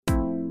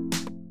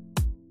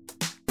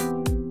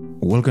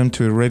Welcome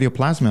to Radio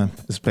Plasma,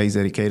 a space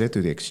dedicated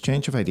to the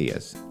exchange of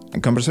ideas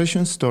and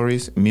conversations,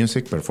 stories,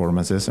 music,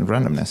 performances, and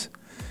randomness.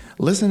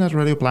 Listen at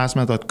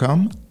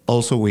radioplasma.com.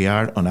 Also, we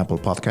are on Apple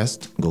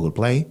Podcast, Google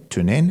Play,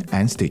 TuneIn,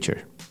 and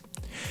Stitcher.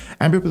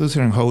 I'm your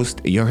producer and host,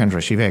 Johan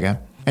Rashi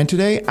Vega, and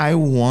today I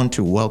want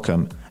to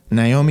welcome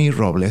Naiomi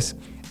Robles,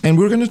 and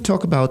we're going to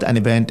talk about an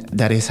event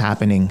that is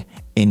happening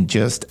in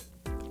just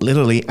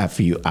literally a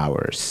few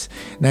hours.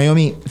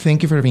 Naiomi,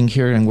 thank you for being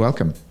here and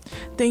welcome.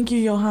 Thank you,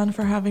 Johan,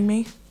 for having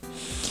me.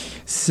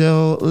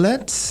 So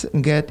let's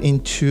get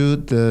into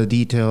the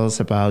details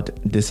about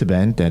this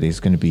event that is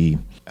going to be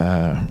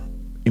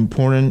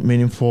important,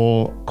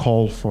 meaningful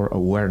call for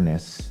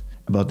awareness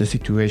about the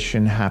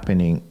situation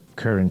happening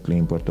currently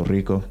in Puerto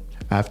Rico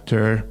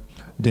after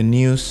the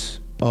news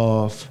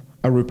of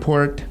a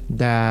report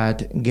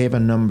that gave a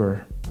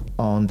number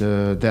on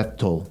the death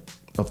toll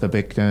of the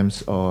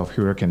victims of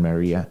Hurricane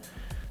Maria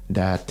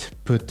that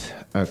put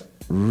a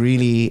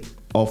really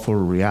awful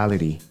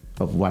reality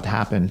of what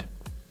happened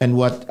and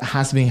what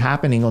has been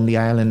happening on the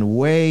island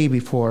way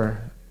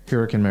before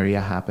Hurricane Maria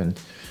happened.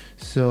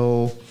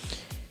 So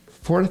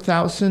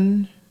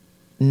 4,000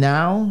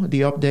 now,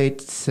 the update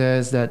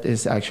says that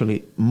is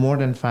actually more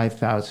than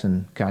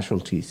 5,000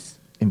 casualties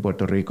in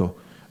Puerto Rico.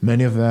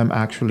 Many of them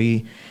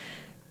actually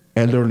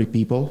elderly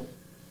people.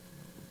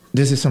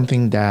 This is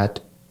something that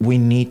we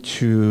need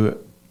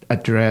to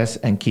address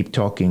and keep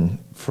talking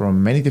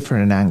from many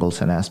different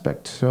angles and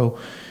aspects. So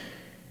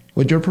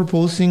what you're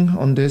proposing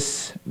on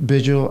this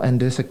vigil and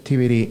this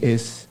activity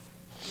is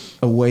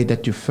a way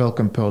that you felt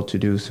compelled to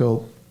do.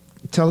 So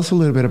tell us a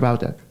little bit about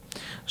that.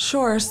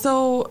 Sure.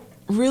 So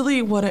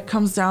really what it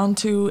comes down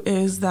to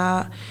is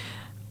that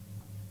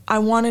I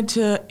wanted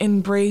to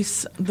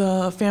embrace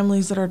the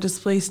families that are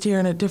displaced here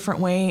in a different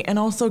way and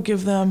also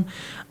give them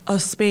a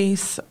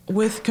space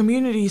with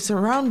community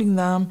surrounding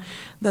them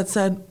that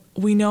said,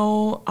 we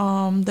know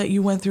that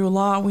you went through a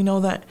lot. We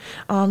know that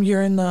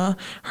you're in the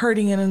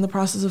hurting and in the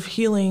process of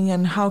healing,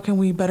 and how can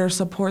we better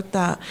support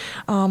that?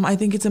 I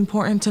think it's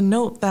important to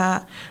note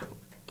that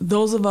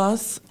those of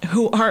us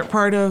who aren't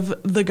part of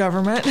the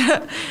government,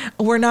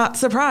 we're not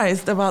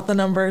surprised about the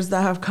numbers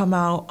that have come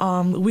out.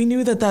 We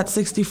knew that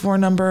 64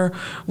 number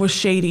was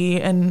shady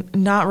and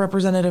not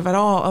representative at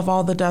all of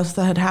all the deaths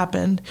that had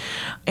happened,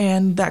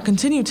 and that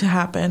continued to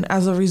happen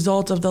as a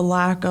result of the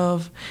lack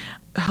of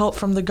help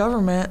from the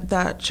government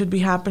that should be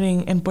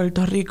happening in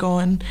Puerto Rico.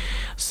 And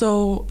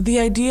so the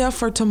idea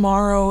for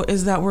tomorrow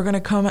is that we're going to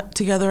come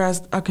together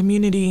as a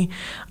community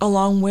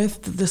along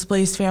with the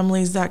displaced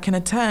families that can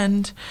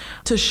attend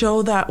to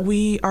show that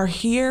we are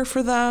here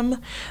for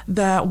them,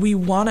 that we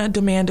want to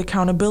demand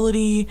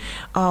accountability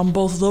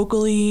both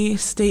locally,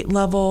 state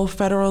level,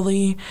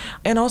 federally,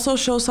 and also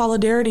show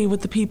solidarity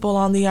with the people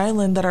on the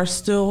island that are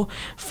still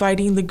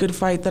fighting the good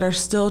fight, that are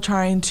still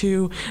trying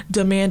to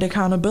demand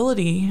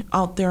accountability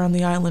out there on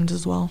the island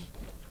as well.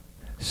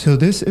 So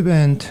this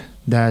event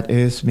that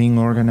is being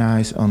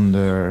organized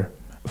under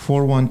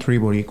 413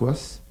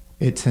 Boricuas,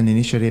 it's an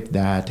initiative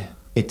that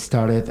it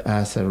started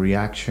as a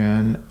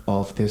reaction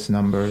of these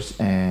numbers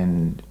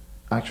and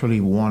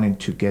actually wanting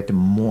to get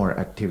more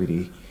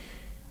activity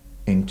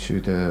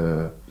into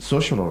the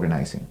social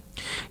organizing.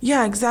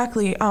 Yeah,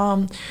 exactly.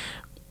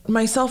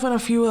 Myself and a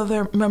few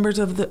other members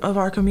of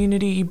our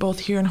community, both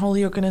here in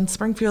Holyoke and in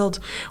Springfield,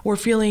 were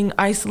feeling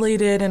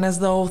isolated and as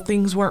though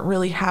things weren't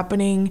really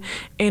happening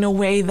in a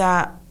way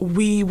that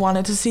we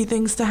wanted to see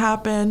things to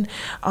happen.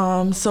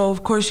 So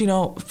of course,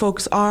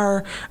 folks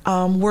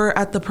were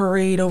at the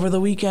parade over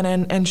the weekend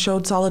and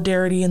showed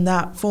solidarity in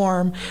that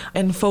form.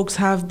 And folks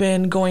have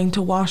been going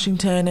to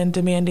Washington and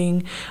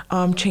demanding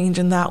change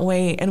in that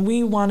way. And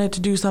we wanted to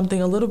do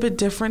something a little bit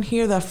different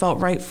here that felt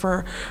right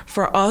for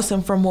us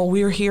and from what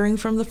we were hearing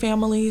from the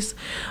families.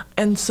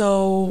 And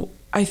so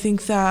I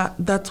think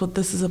that's what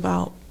this is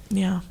about.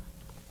 Yeah.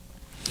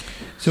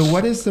 So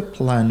what is the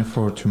plan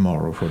for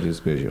tomorrow for this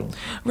vigil?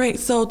 Right.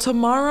 So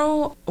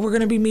tomorrow we're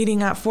going to be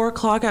meeting at 4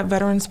 o'clock at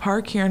Veterans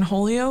Park here in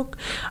Holyoke.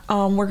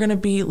 We're going to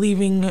be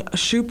leaving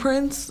shoe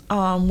prints.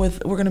 We're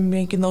going to be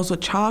making those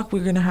with chalk.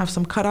 We're going to have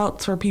some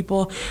cutouts for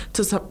people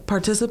to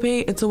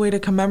participate. It's a way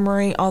to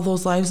commemorate all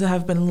those lives that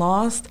have been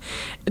lost.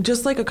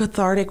 Just like a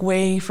cathartic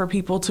way for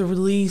people to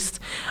release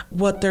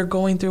what they're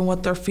going through and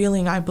what they're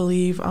feeling, I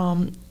believe.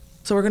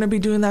 So we're going to be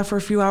doing that for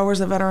a few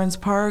hours at Veterans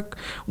Park.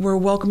 We're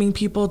welcoming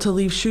people to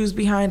leave shoes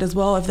behind as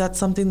well if that's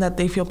something that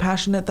they feel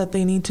passionate that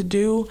they need to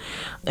do.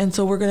 And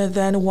so we're going to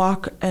then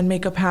walk and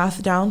make a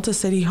path down to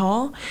City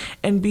Hall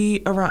and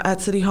be around at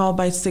City Hall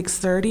by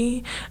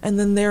 6:30. And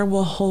then there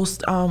we'll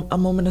host a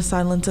moment of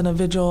silence and a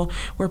vigil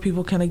where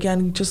people can,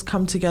 again, just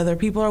come together.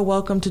 People are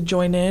welcome to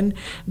join in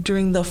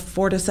during the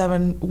 4 to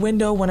 7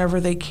 window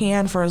whenever they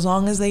can, for as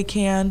long as they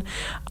can.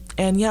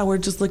 And yeah, we're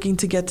just looking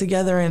to get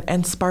together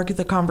and spark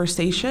the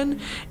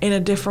conversation in a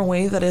different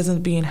way that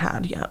isn't being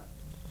had yet.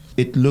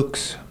 It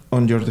looks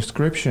on your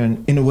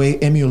description in a way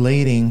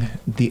emulating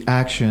the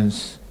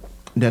actions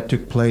that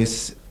took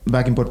place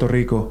back in Puerto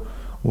Rico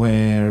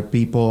where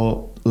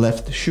people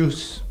left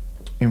shoes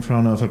in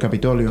front of El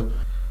Capitolio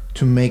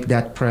to make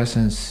that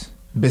presence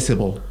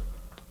visible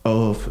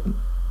of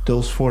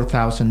those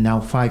 4,000, now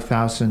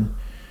 5,000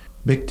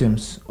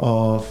 victims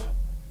of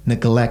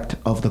neglect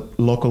of the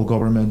local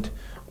government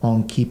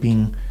on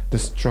keeping the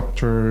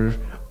structure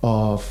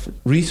of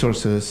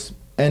resources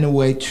and a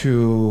way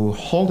to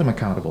hold them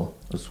accountable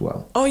as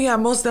well. Oh yeah,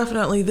 most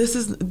definitely. This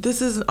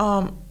is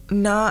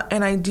not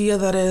an idea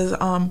that is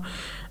an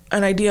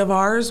idea of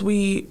ours.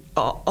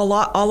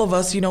 All of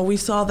us, we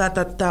saw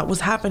that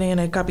was happening in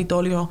El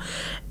Capitolio,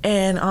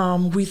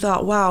 and we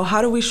thought, wow,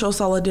 how do we show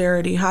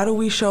solidarity? How do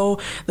we show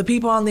the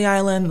people on the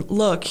island,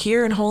 look,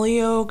 here in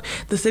Holyoke,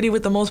 the city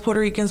with the most Puerto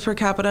Ricans per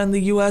capita in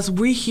the U.S.,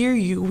 we hear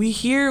you. We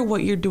hear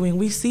what you're doing.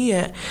 We see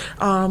it.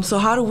 So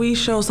how do we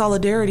show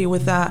solidarity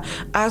with that?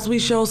 As we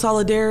show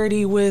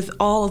solidarity with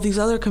all of these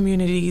other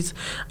communities,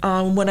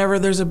 whenever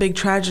there's a big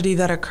tragedy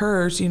that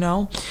occurs,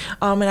 And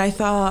I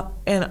thought,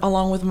 and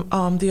along with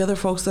the other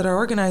folks that are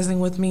organizing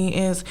with me,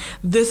 is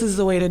this is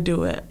the way to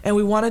do it. And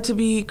we wanted to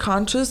be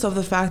conscious of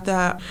the fact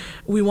that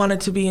we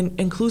wanted to be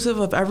inclusive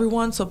of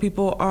everyone, so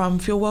people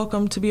feel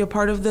welcome to be a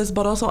part of this,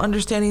 but also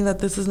understanding that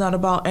this is not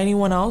about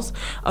anyone else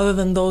other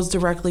than those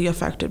directly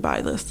affected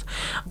by this.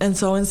 And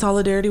so in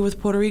solidarity with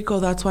Puerto Rico,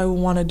 that's why we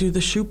want to do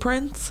the shoe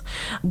prints.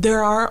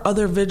 There are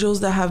other vigils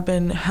that have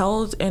been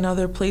held in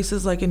other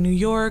places, like in New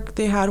York,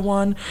 they had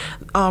one.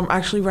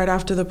 Actually, right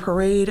after the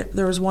parade,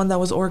 there was one that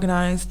was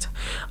organized.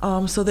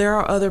 So there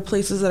are other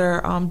places that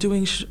are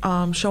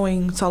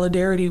showing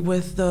solidarity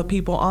with the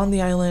people on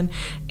the island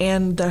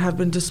and that have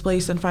been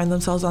displaced and find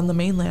themselves on the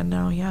mainland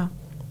now, yeah.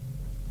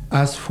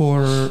 As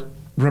for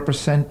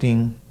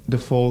representing the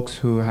folks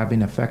who have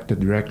been affected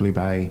directly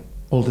by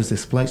all this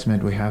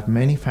displacement, we have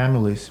many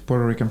families,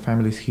 Puerto Rican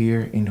families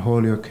here in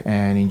Holyoke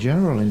and in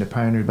general in the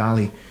Pioneer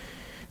Valley,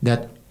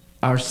 that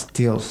are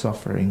still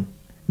suffering.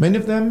 Many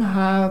of them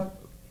have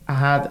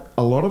had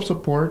a lot of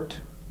support,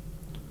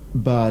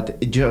 but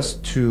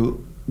just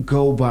to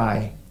go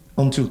by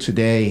until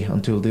today,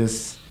 until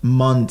this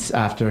months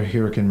after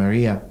Hurricane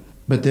Maria.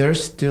 But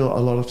there's still a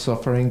lot of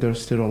suffering,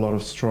 there's still a lot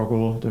of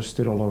struggle, there's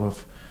still a lot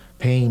of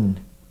pain,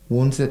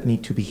 wounds that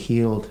need to be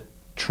healed,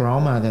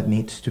 trauma that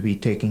needs to be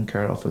taken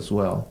care of as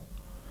well.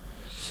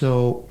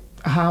 So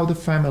how the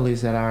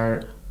families that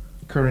are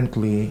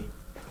currently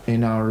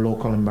in our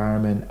local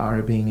environment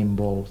are being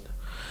involved?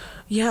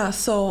 Yeah,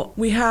 so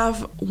we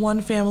have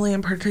one family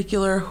in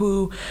particular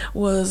who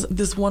was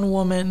this one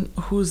woman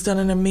who's done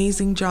an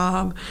amazing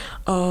job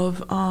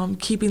of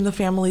keeping the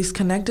families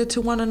connected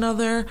to one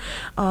another.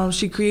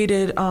 She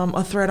created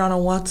a thread on a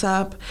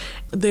WhatsApp.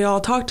 They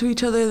all talk to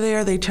each other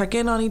there. They check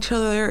in on each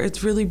other.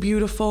 It's really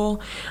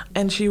beautiful.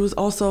 And she was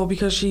also,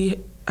 because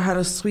she had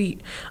a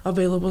suite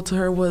available to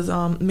her, was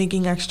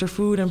making extra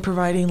food and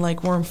providing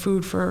like warm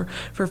food for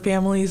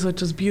families,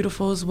 which is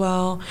beautiful as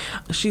well.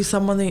 She's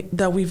someone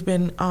that we've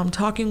been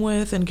talking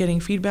with and getting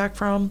feedback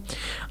from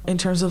in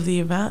terms of the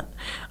event.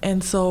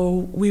 And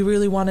so we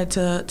really wanted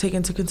to take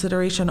into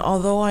consideration,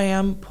 although I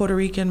am Puerto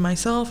Rican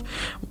myself,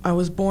 I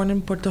was born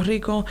in Puerto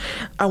Rico,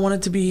 I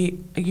wanted to be,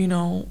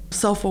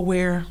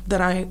 self-aware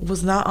that I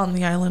was not on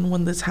the island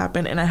when this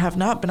happened, and I have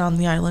not been on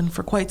the island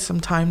for quite some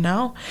time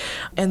now.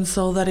 And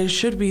so that it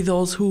should be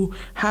those who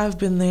have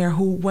been there,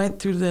 who went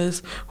through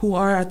this, who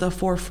are at the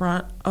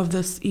forefront of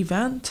this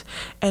event,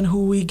 and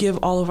who we give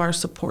all of our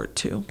support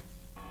to.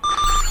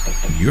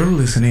 You're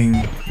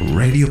listening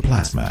Radio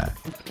Plasma,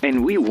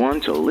 and we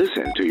want to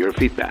listen to your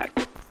feedback.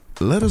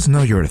 Let us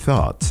know your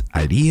thoughts,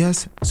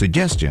 ideas,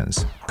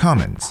 suggestions,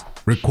 comments,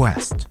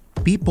 requests,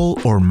 people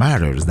or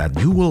matters that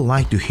you would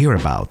like to hear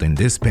about in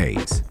this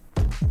space.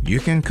 You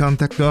can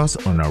contact us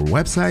on our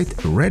website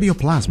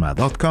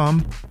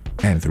radioplasma.com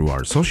and through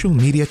our social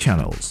media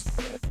channels: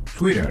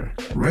 Twitter,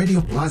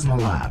 Radio Plasma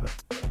Lab,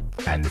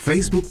 and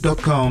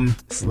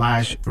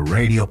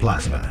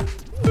Facebook.com/Radioplasma.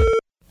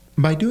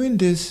 By doing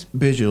this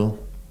vigil,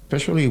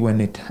 especially when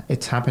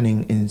it's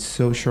happening in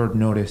so short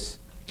notice,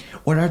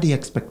 what are the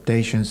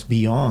expectations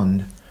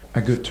beyond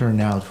a good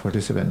turnout for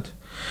this event?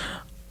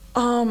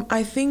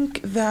 I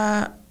think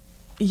that,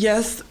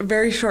 yes,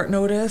 very short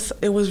notice.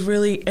 It was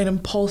really an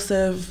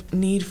impulsive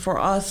need for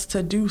us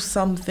to do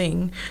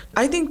something.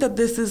 I think that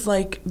this is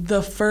like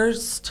the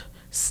first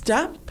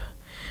step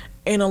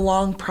in a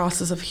long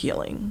process of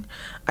healing.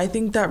 I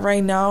think that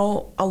right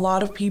now, a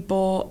lot of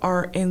people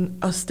are in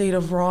a state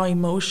of raw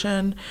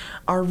emotion,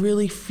 are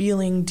really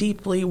feeling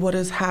deeply what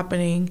is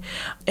happening.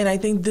 And I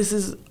think this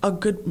is a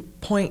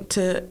good point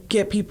to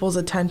get people's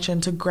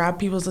attention, to grab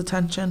people's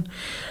attention.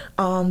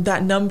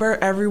 That number,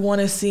 everyone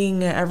is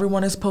seeing it.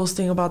 Everyone is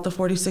posting about the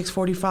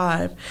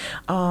 4645,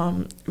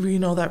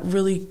 that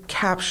really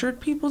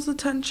captured people's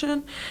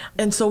attention.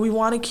 And so we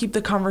want to keep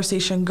the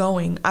conversation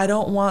going. I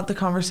don't want the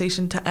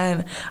conversation to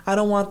end. I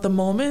don't want the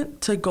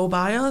moment to go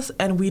by us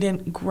and we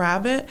didn't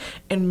grab it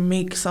and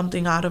make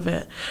something out of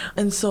it.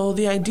 And so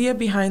the idea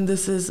behind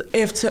this is,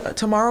 if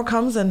tomorrow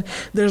comes and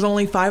there's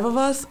only 5 of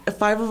us,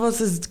 5 of us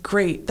is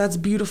great. That's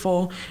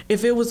beautiful.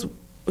 If it was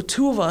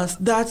 2 of us,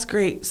 that's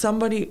great.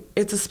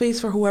 It's a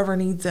space for whoever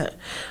needs it.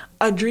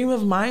 a dream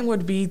of mine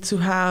would be to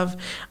have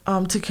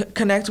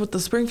connect with the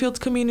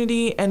Springfield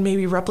community and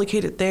maybe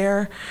replicate it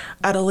there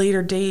at a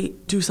later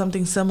date, do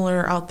something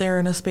similar out there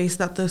in a space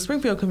that the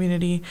Springfield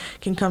community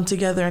can come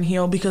together and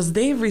heal, because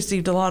they've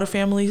received a lot of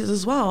families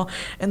as well,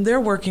 and they're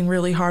working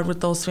really hard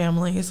with those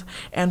families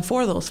and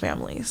for those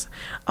families.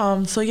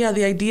 So yeah,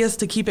 the idea is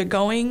to keep it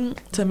going,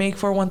 to make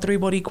 413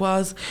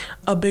 Boricuas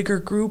a bigger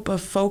group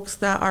of folks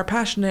that are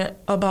passionate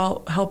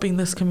about helping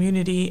this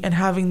community and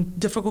having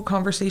difficult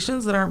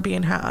conversations that aren't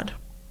being had.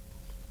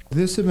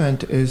 This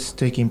event is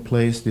taking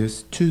place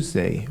this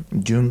Tuesday,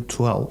 June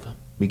 12th,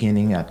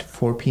 beginning at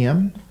 4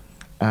 p.m.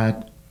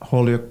 at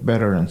Holyoke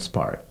Veterans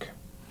Park.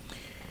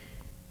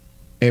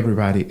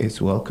 Everybody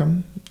is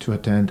welcome to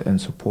attend and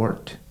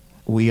support.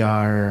 We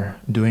are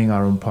doing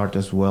our own part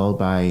as well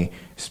by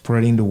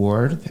spreading the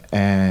word,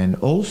 and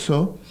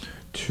also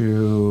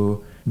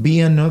to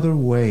be another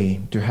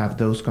way to have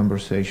those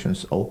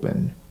conversations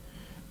open.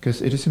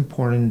 Because it is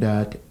important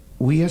that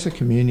we as a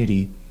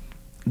community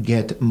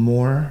get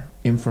more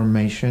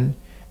information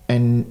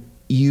and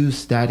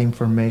use that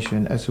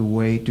information as a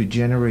way to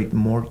generate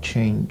more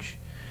change,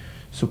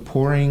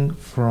 supporting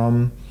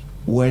from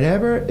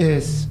whatever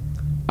is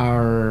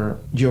our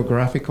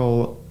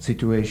geographical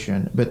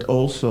situation, but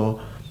also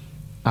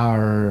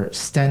our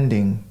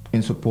standing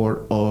in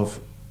support of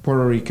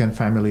Puerto Rican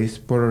families,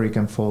 Puerto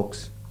Rican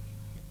folks,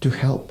 to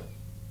help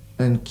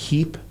and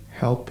keep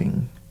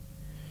helping,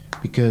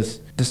 because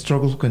the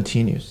struggle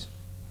continues.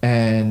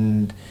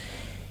 And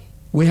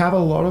we have a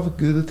lot of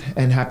good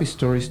and happy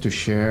stories to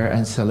share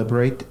and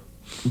celebrate,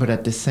 but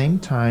at the same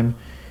time,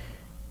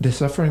 the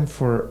suffering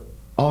for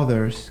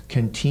others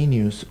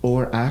continues,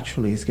 or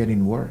actually is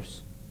getting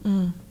worse.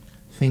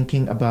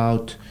 Thinking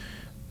about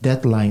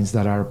deadlines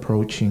that are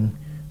approaching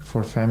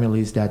for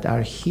families that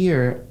are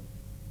here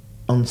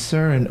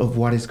uncertain of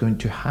what is going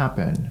to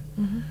happen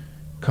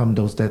come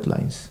those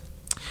deadlines.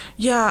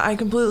 Yeah, I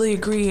completely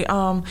agree.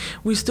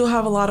 We still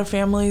have a lot of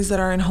families that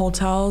are in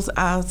hotels,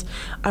 as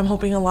I'm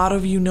hoping a lot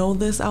of you know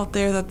this out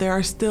there, that there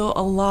are still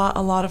a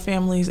lot of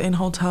families in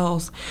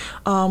hotels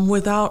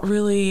without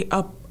really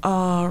a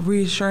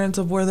reassurance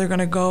of where they're going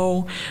to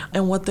go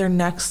and what their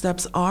next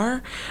steps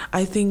are.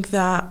 I think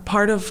that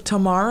part of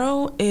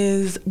tomorrow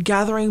is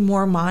gathering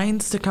more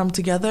minds to come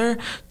together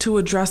to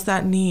address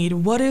that need.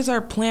 What is our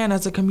plan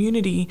as a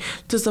community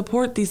to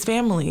support these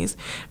families?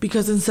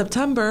 Because in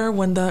September,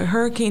 when the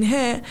hurricane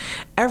hit,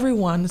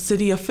 everyone,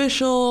 city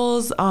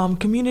officials,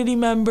 community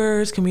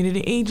members,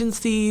 community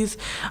agencies,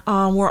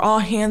 were all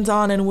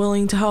hands-on and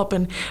willing to help.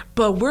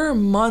 But we're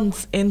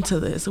months into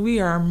this. We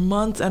are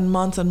months and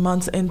months and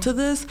months into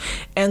this.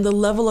 And the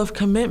level of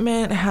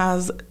commitment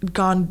has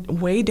gone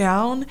way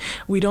down.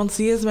 We don't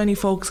see as many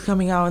folks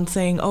coming out and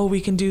saying, oh,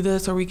 we can do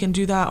this or we can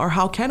do that, or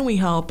how can we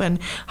help and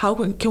how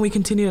can we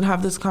continue to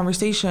have this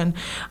conversation.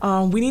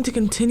 We need to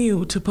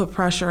continue to put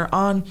pressure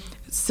on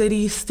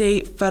city,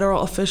 state,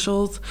 federal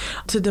officials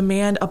to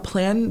demand a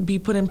plan be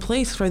put in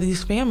place for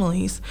these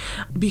families,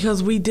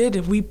 because we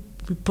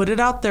put it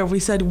out there. We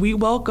said, we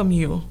welcome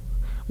you.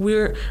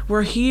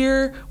 We're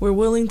here. We're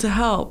willing to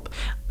help.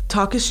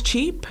 Talk is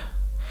cheap.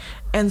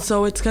 And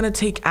so it's going to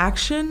take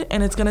action,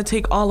 and it's going to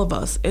take all of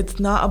us. It's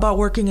not about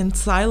working in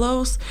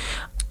silos.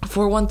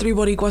 413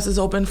 Boricuas is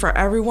open for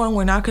everyone.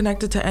 We're not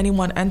connected to any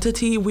one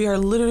entity. We are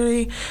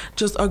literally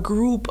just a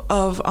group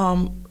of,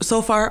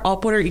 so far, all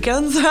Puerto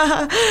Ricans who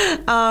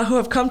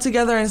have come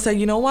together and said,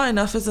 you know what,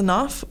 enough is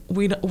enough.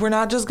 We're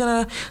not just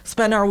going to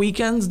spend our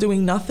weekends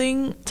doing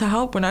nothing to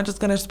help. We're not just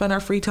going to spend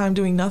our free time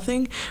doing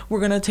nothing. We're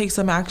going to take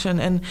some action.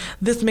 And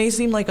this may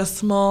seem like a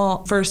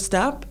small first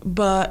step,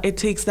 but it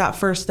takes that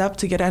first step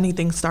to get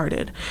anything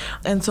started.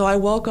 And so I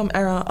welcome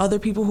other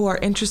people who are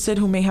interested,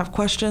 who may have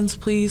questions.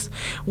 Please,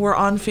 we're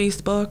on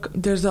Facebook.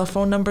 There's a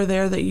phone number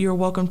there that you're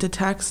welcome to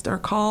text or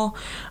call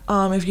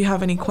if you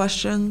have any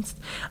questions,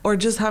 or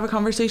just have a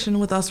conversation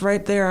with us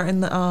right there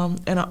on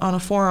a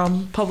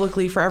forum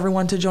publicly for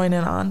everyone to join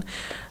in on.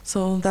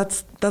 So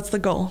that's the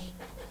goal.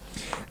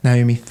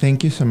 Naiomi,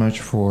 thank you so much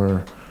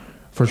for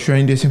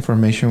sharing this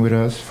information with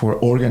us, for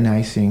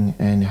organizing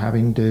and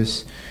having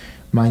this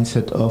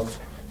mindset of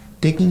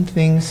taking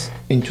things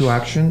into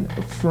action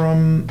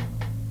from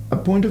a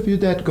point of view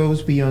that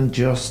goes beyond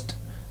just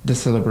the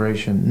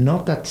celebration.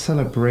 Not that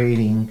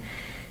celebrating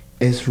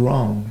is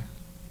wrong.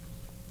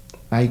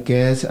 I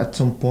guess at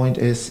some point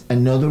is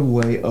another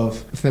way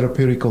of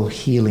therapeutical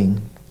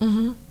healing.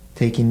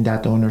 Taking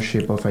that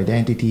ownership of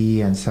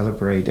identity and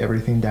celebrate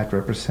everything that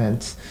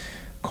represents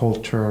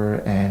culture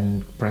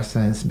and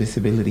presence,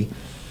 visibility.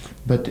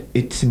 But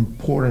it's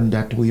important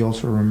that we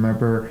also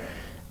remember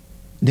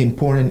the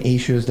important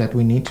issues that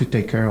we need to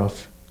take care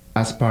of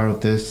as part of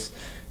this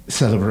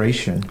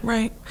celebration.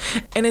 Right.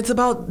 And it's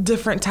about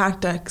different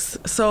tactics.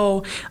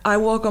 So I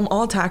welcome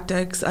all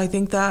tactics. I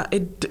think that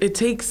it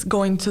takes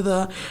going to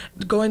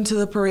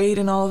the parade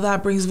and all of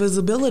that brings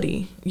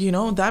visibility.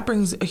 That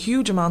brings a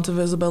huge amount of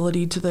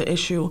visibility to the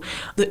issue.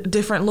 The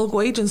different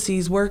local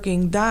agencies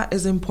working, that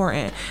is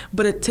important.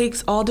 But it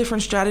takes all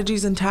different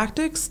strategies and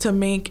tactics to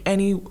make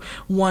any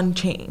one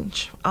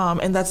change.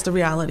 And that's the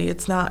reality.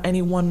 It's not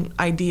any one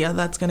idea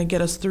that's going to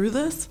get us through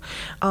this.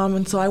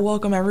 And so I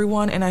welcome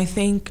everyone, and I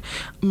think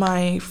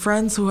my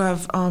friends who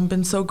have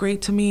been so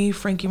great to me,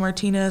 Frankie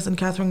Martinez and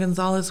Catherine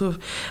Gonzalez, who have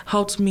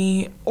helped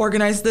me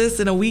organize this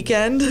in a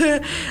weekend.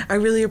 I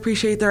really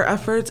appreciate their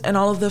efforts, and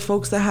all of the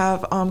folks that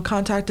have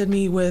contacted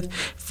me with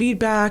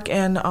feedback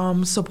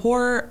and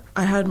support.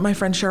 I had my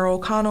friend Cheryl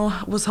O'Connell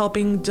was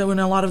helping, doing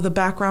a lot of the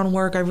background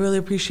work. I really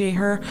appreciate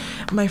her.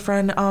 My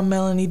friend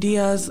Melanie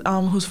Diaz,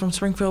 who's from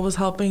Springfield, was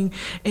helping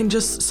in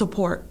just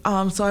support.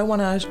 So I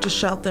want to just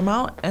shout them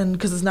out, and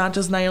because it's not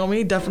just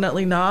Naiomi,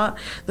 definitely not.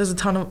 There's a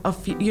ton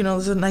of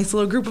there's a nice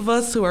little group of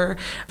us who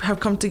have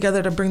come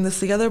together to bring this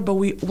together, but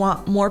we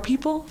want more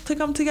people to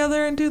come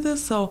together and do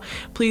this. So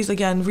please,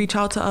 again, reach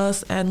out to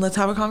us and let's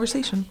have a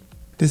conversation.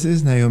 This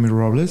is Naiomi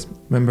Robles,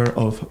 member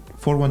of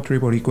 413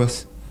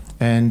 Boricuas,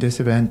 and this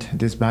event,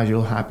 this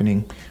Vigil,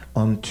 happening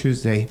on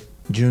Tuesday,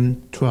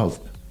 June 12th,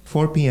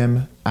 4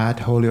 p.m. at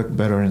Holyoke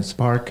Veterans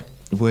Park,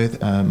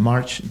 with a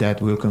march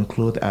that will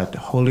conclude at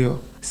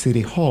Holyoke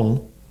City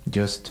Hall,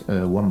 just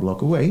 1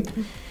 block away.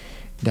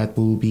 That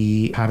will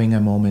be having a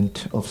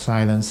moment of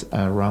silence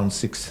around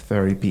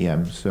 6:30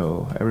 p.m.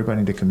 So everybody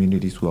in the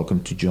community is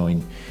welcome to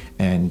join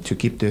and to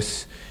keep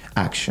these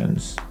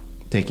actions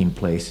taking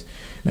place.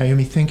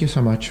 Naiomi, thank you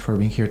so much for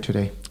being here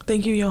today.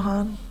 Thank you,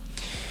 Johan.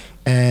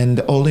 And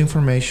all the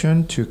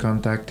information to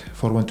contact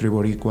 413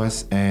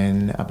 Boricuas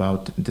and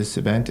about this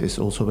event is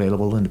also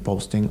available in the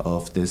posting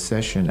of this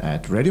session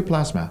at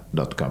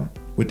radioplasma.com.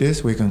 With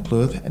this, we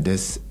conclude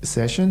this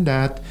session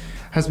that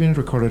has been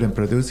recorded and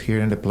produced here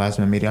in the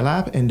Plasma Media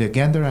Lab in the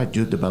Gandara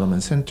Youth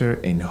Development Center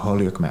in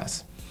Holyoke,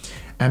 Mass.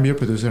 I'm your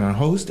producer and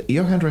host,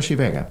 Johan Rashi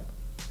Vega.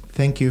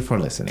 Thank you for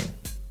listening.